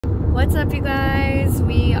What's up, you guys?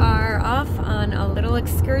 We are off on a little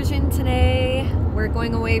excursion today. We're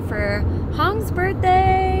going away for Hong's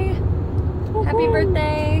birthday. Happy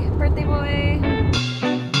birthday, birthday boy.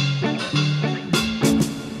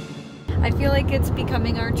 I feel like it's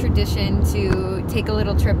becoming our tradition to take a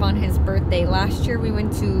little trip on his birthday. Last year we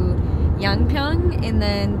went to Yangpyeong, and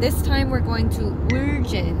then this time we're going to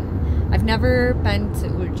Ulsan. I've never been to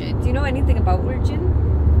Ulsan. Do you know anything about Ulsan?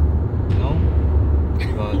 No,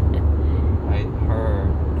 but I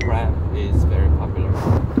heard crab is very popular.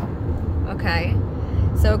 Okay,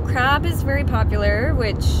 so crab is very popular,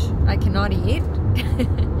 which I cannot eat.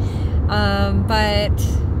 But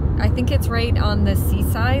I think it's right on the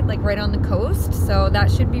seaside, like right on the coast, so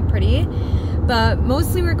that should be pretty. But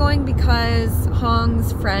mostly we're going because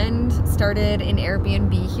Hong's friend started an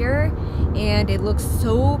Airbnb here, and it looks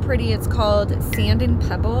so pretty. It's called Sand and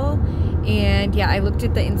Pebble, and yeah, I looked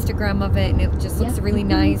at the Instagram of it and it just looks really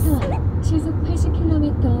nice. 시속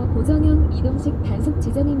 80km 고정형 이동식 단속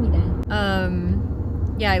지점입니다.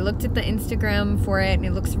 Yeah, I looked at the Instagram for it and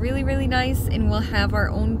it looks really, really nice, and we'll have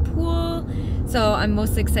our own pool. So I'm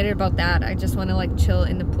mostly excited about that. I just want to like chill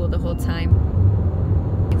in the pool the whole time.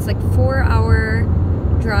 It's like 4-hour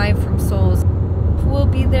drive from Seoul. Pool will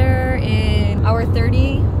be there in hour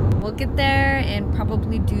 30. We'll get there and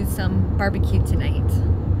probably do some barbecue tonight.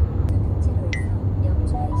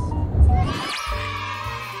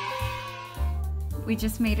 We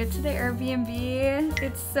just made it to the Airbnb.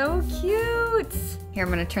 It's so cute. Here, I'm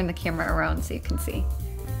gonna turn the camera around so you can see.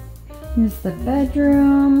 Here's the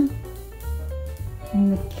bedroom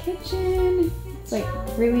and the kitchen. It's like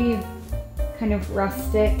really kind of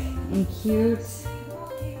rustic and cute.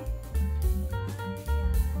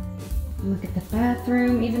 Look at the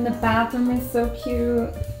bathroom. Even the bathroom is so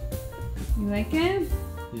cute. You like it?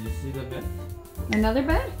 Did you see the bed? Another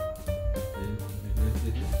bed?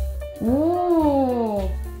 Did you? Oh,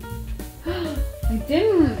 I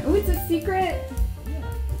didn't. Oh, it's a secret.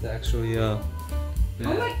 It's actually a bed.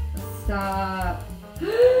 Oh my! Stop.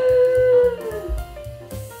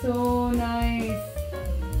 So nice.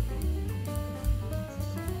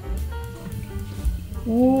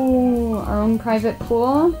 Ooh, our own private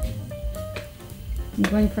pool. You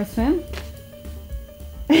going for a swim?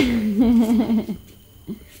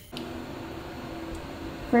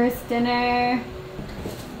 First dinner.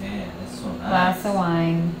 Yeah, that's so nice. Glass of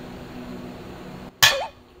wine.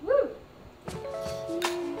 Woo!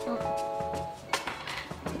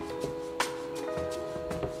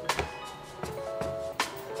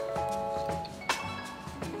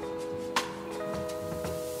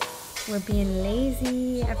 We're being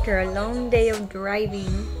lazy after a long day of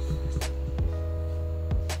driving.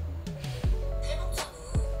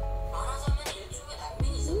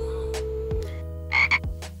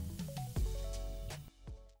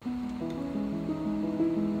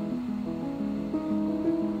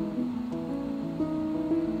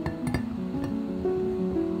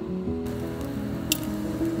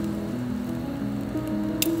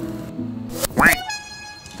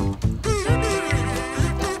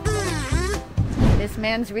 This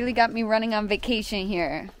man's really got me running on vacation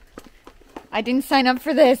here. I didn't sign up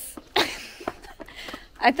for this.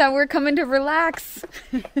 I thought we were coming to relax.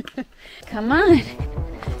 Come on.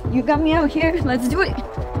 You got me out here. Let's do it.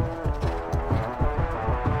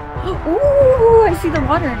 Ooh, I see the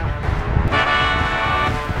water.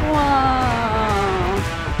 Wow.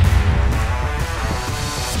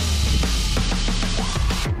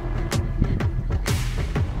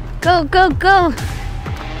 Go, go, go.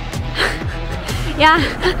 Yeah,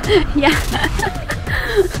 yeah,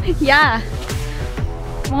 yeah.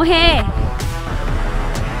 뭐해?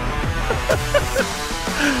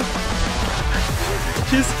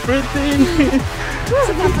 She's sprinting.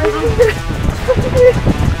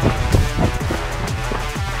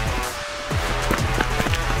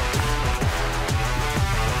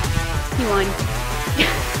 He won.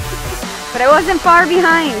 But I wasn't far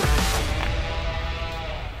behind.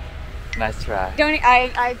 Nice try. Don't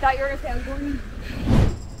I thought you were gonna say I was going.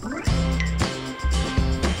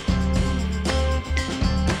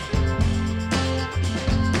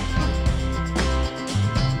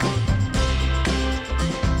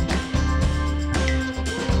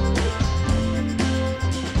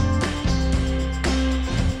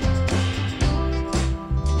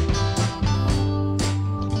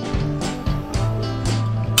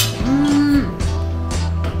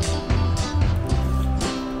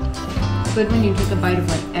 Good when you take a bite of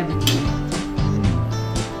like everything.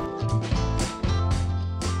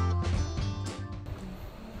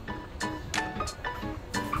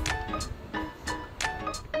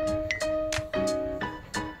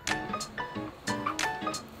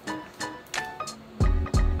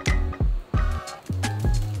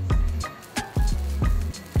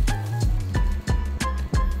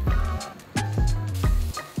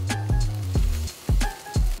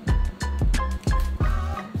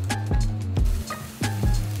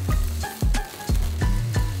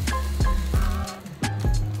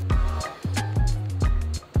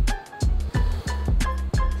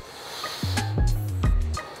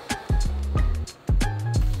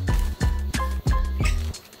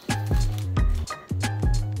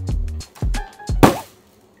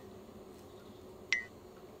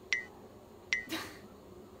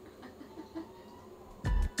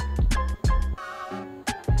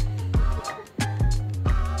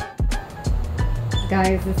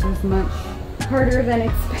 Guys, this was much harder than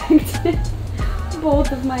expected.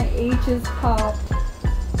 Both of my H's popped.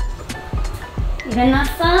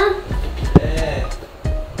 일어났어? 네.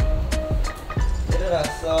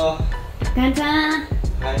 일어났어. 가자.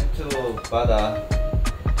 Time to 바다.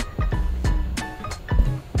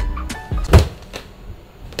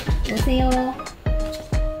 오세요.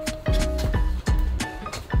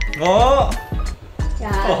 어?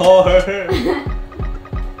 야. 헐.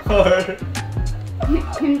 헐.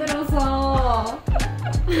 힘들어서.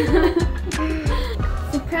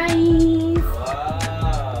 서프라이즈.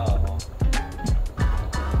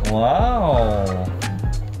 와우. 와우.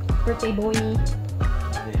 birthday boy.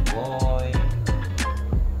 Hey boy.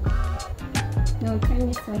 No, turn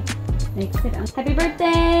this way. Like sit down. Happy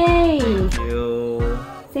birthday! Thank you.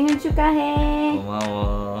 생일 축하해.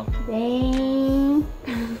 고마워. 네.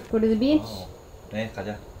 Go to the beach? 네,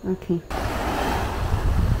 가자. Okay.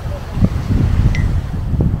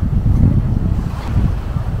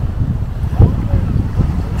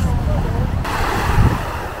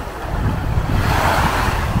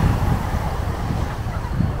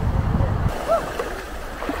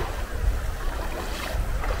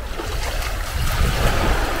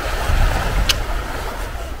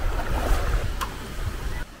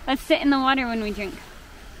 Let's sit in the water when we drink.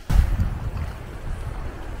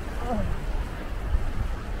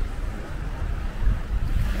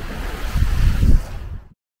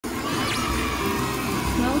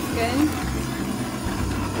 Smells good.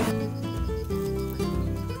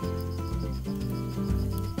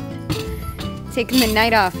 Taking the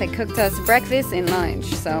night off, they cooked us breakfast and lunch,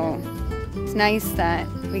 so it's nice that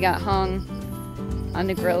we got hung on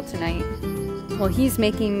the grill tonight. Well, he's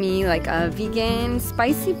making me like a vegan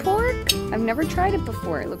spicy pork. I've never tried it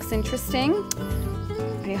before. It looks interesting.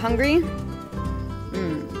 Are you hungry?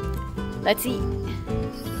 Let's eat.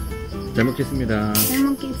 잘 먹겠습니다. 잘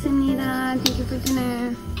먹겠습니다. Thank you for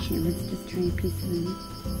dinner. Okay, let's just try a piece of it.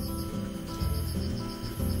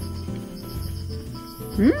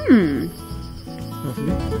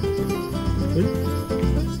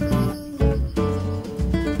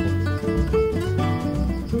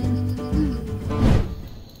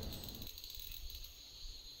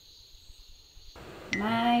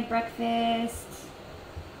 My breakfast,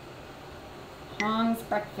 Hong's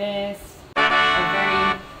breakfast, a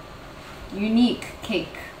very unique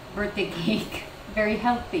cake, birthday cake, very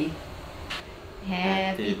healthy.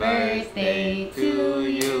 Happy birthday to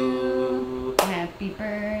you. Happy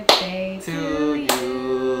birthday to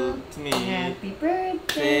you. To me. Happy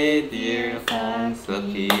birthday, dear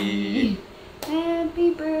Fonzie.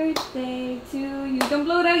 Happy birthday to you. Don't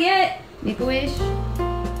blow it out yet. Make a wish.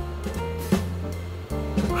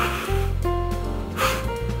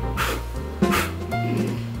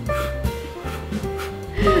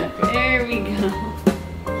 There we go.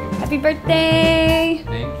 Happy birthday!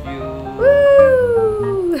 Thank you.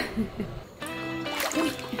 Woo!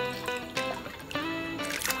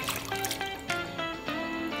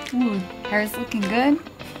 Ooh, hair's looking good.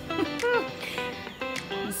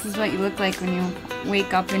 This is what you look like when you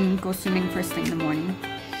wake up and go swimming first thing in the morning.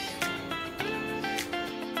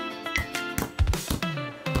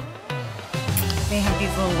 They have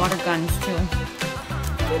these little water guns too.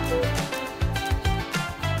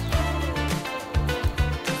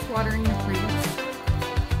 Watering the plants.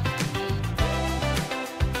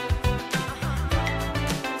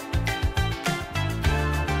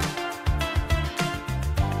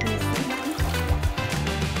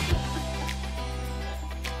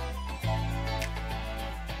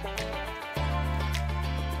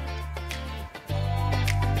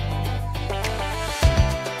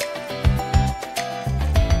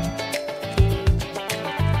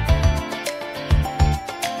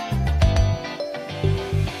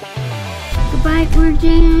 Goodbye,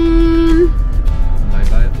 Urgin. Bye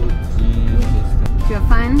bye, Urgin. Did you have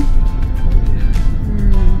fun?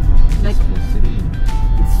 Yeah. Like, Peaceful city.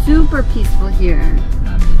 it's super peaceful here.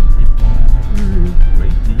 Not many people.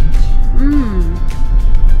 Great beach.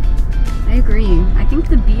 I agree. I think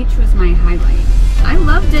the beach was my highlight. I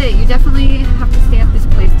loved it. You definitely have to stay at this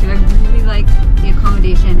place too. I really like the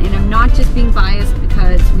accommodation, and I'm not just being biased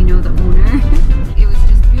because we know the owner. It was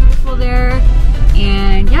just beautiful there,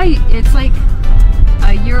 and yeah, it's like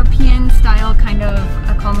a European style kind of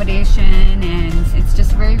accommodation, and it's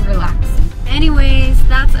just very relaxing. Anyways,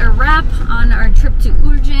 that's a wrap on our trip to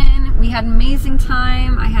Urgin. We had an amazing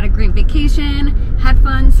time. I had a great vacation, had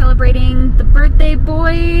fun celebrating the birthday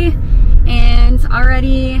boy, and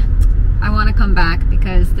already I want to come back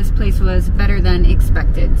because this place was better than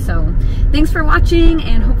expected. So thanks for watching,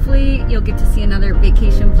 and hopefully you'll get to see another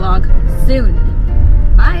vacation vlog soon.